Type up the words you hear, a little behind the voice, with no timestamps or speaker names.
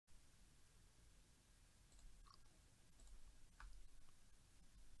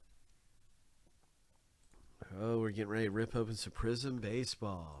we're getting ready to rip open some Prizm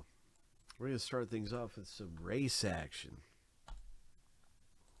baseball. We're going to start things off with some race action.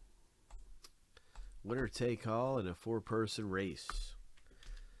 Winner take all in a 4-person race.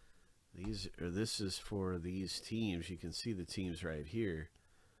 This is for these teams. You can see the teams right here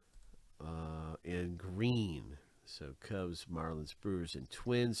in green. So Cubs, Marlins, Brewers, and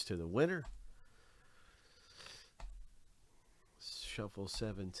Twins to the winner. Shuffle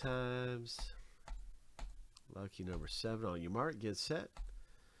 7 times. Lucky number 7 on your mark. Get set.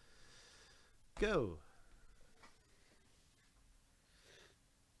 Go.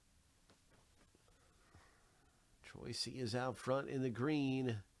 Tracy is out front in the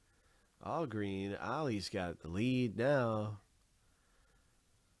green. All green. Ollie's got the lead now.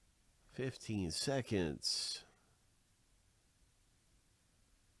 15 seconds.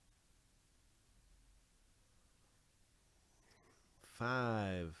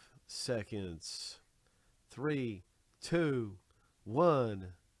 Five seconds. 3, 2, 1.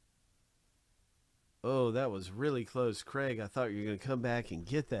 Oh, that was really close, Craig. I thought you were going to come back and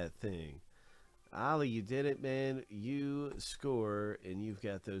get that thing. Ollie, you did it, man. You score, and you've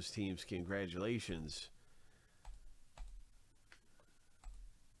got those teams. Congratulations.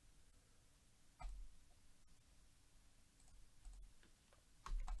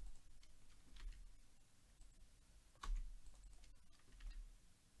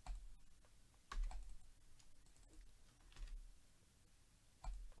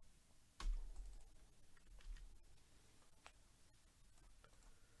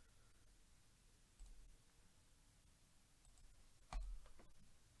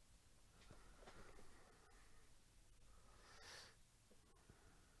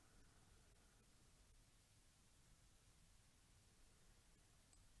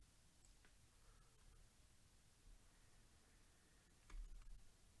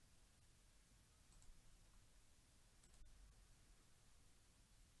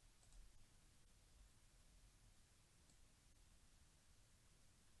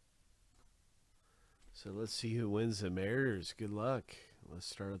 So let's see who wins the Mariners. Good luck. Let's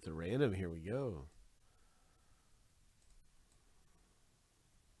start at the random. Here we go.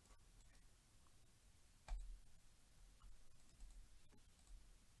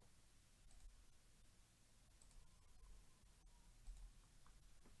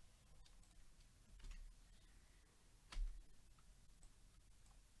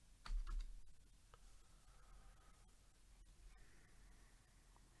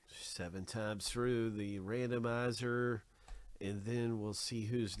 Seven times through the randomizer, and then we'll see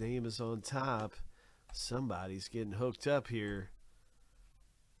whose name is on top. Somebody's getting hooked up here.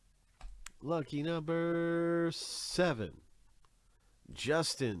 Lucky number 7.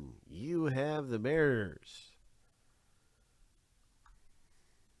 Justin, you have the Mariners.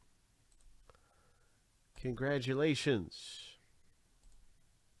 Congratulations.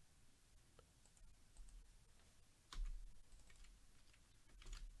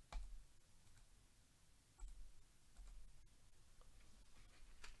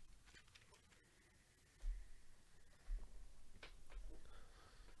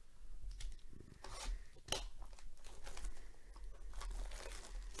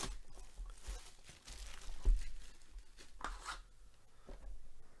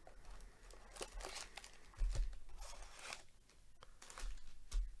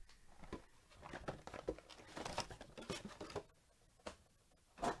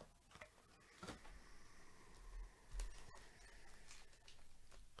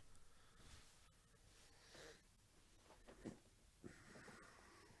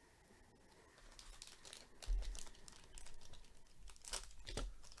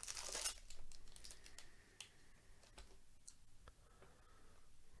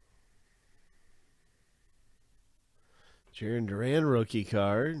 Jaron Duran rookie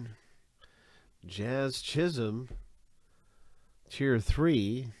card. Jazz Chisholm, tier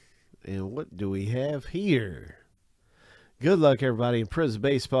 3. And what do we have here? Good luck, everybody, in Prizm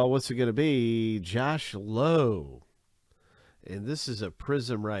Baseball. What's it going to be? Josh Lowe. And this is a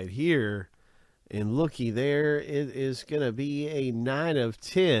Prizm right here. And looky there, it is going to be a 9 of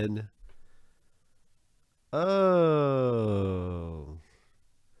 10. Oh.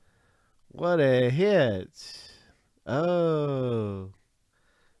 What a hit. Oh,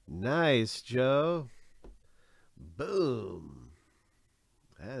 nice, Joe. Boom.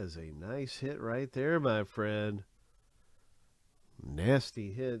 That is a nice hit right there, my friend.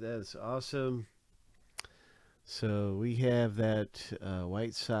 Nasty hit. That's awesome. So we have that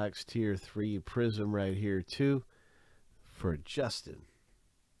White Sox tier 3 Prizm right here, too, for Justin.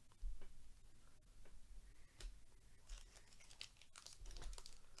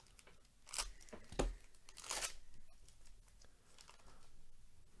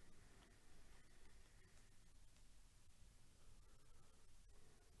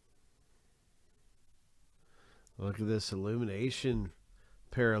 Look at this illumination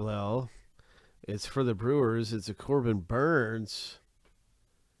parallel. It's for the Brewers. It's a Corbin Burns.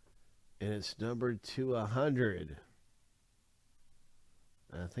 And it's numbered to 100.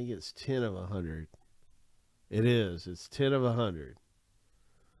 I think it's 10 of 100. It is. It's 10 of 100.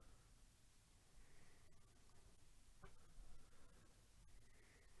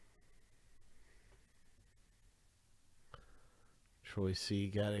 Troy C.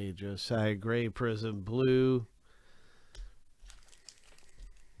 got a Josiah Gray Prizm blue.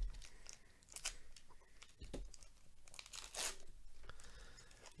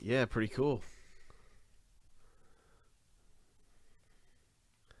 Yeah, pretty cool.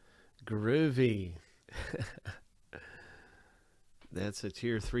 Groovy. That's a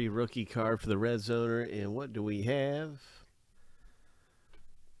tier 3 rookie card for the Reds owner. And what do we have?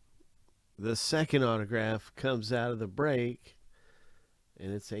 The second autograph comes out of the break,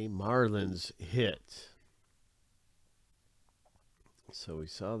 and it's a Marlins hit. So we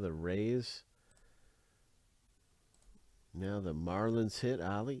saw the Rays. Now the Marlins hit.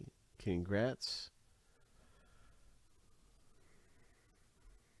 Ali, congrats.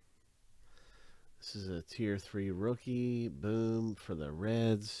 This is a tier 3 rookie. Boom for the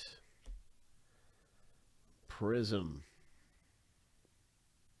Reds. Prizm.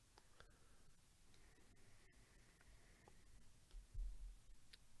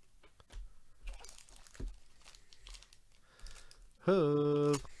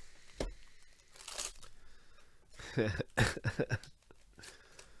 Hook.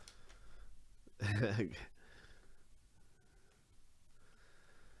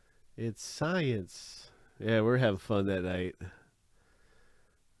 It's science. Yeah, we're having fun that night.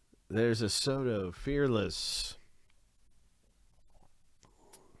 There's a Soto, Fearless.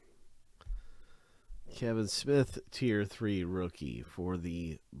 Kevin Smith, tier 3 rookie for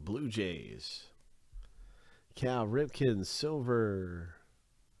the Blue Jays. Cal Ripken, silver.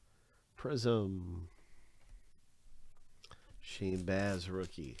 Prizm. Shane Baz,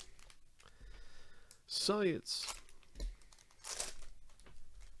 rookie. Science.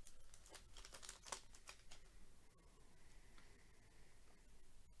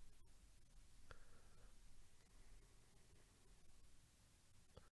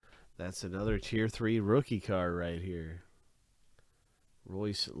 That's another tier 3 rookie card right here.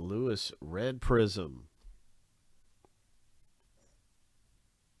 Royce Lewis, red Prizm.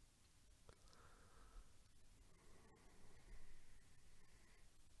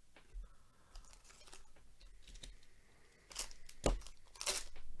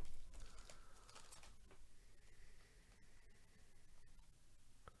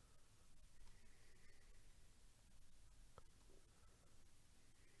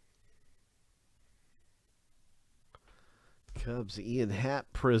 Cubs Ian Happ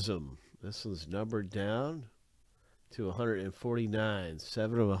Prizm. This one's numbered down to 149.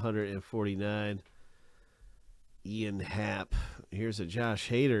 7 of 149. Ian Happ. Here's a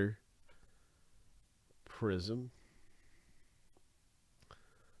Josh Hader Prizm.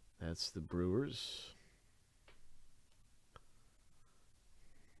 That's the Brewers.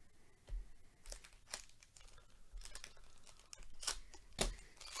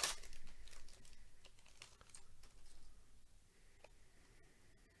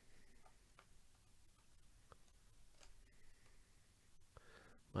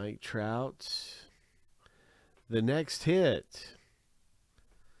 Mike Trout. The next hit.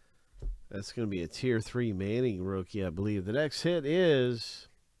 That's going to be a tier 3 Manning rookie, I believe. The next hit is...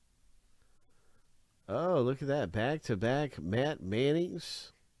 Oh, look at that. Back-to-back Matt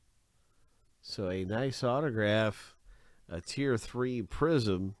Mannings. So a nice autograph. A tier 3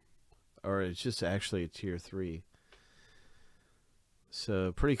 Prizm. Or it's just actually a tier 3.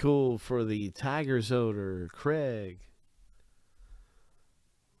 So pretty cool for the Tigers owner, Craig.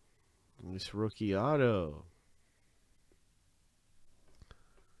 This rookie auto.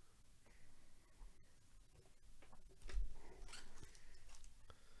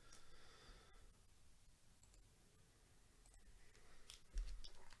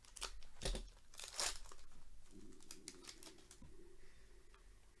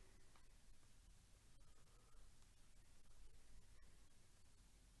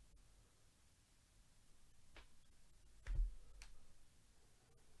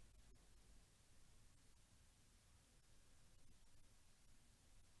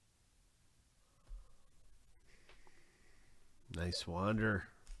 Nice Wander.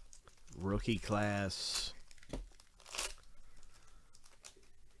 Rookie class.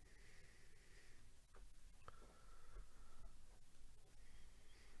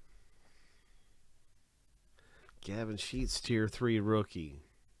 Gavin Sheets, tier 3 rookie.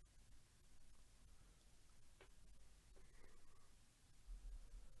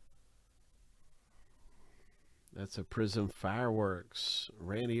 That's a Prizm Fireworks.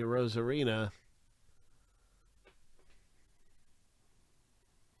 Randy Rosarina.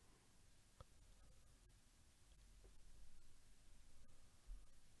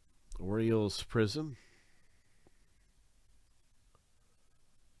 Orioles Prizm.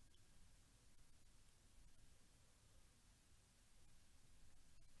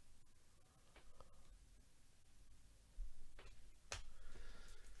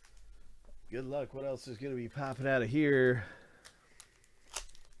 Good luck. What else is going to be popping out of here?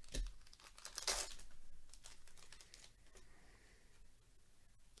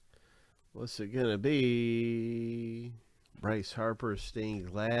 What's it going to be? Bryce Harper stained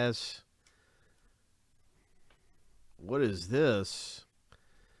glass. What is this?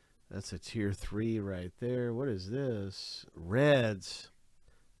 That's a tier 3 right there. What is this? Reds.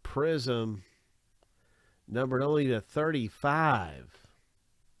 Prizm. Numbered only to 35.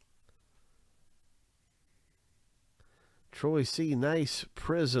 Troy C. Nice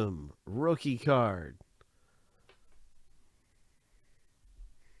Prizm. Rookie card.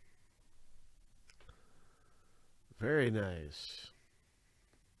 Very nice.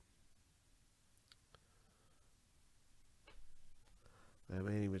 That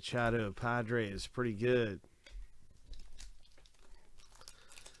Manny Machado Padre is pretty good.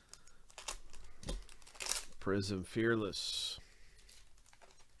 Prizm Fearless.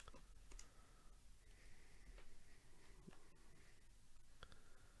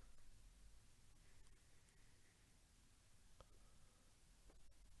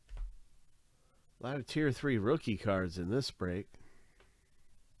 A lot of tier 3 rookie cards in this break.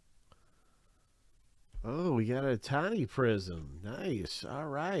 Oh, we got a Ohtani Prizm. Nice. All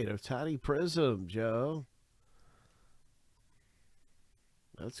right. Ohtani Prizm, Joe.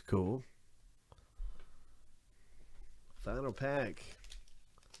 That's cool. Final pack.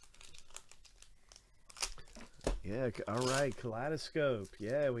 Yeah, all right. Kaleidoscope.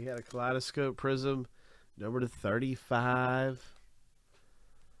 Yeah, we had a Kaleidoscope Prizm. Number to 35.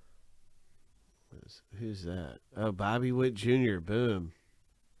 Who's that? Oh, Bobby Witt Jr. Boom.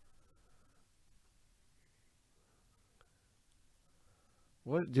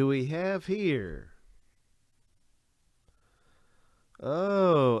 What do we have here?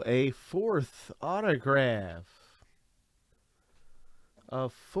 Oh, a 4th autograph. A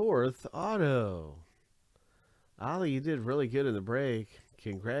 4th auto. Ollie, you did really good in the break.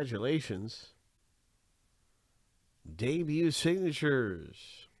 Congratulations. Debut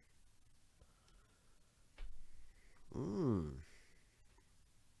signatures.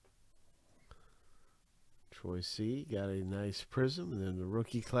 Troy C. got a nice Prizm. And then the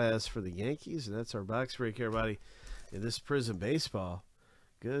rookie class for the Yankees. And that's our box break, everybody. In this Prizm baseball.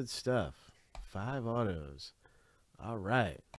 Good stuff. 5 autos. All right.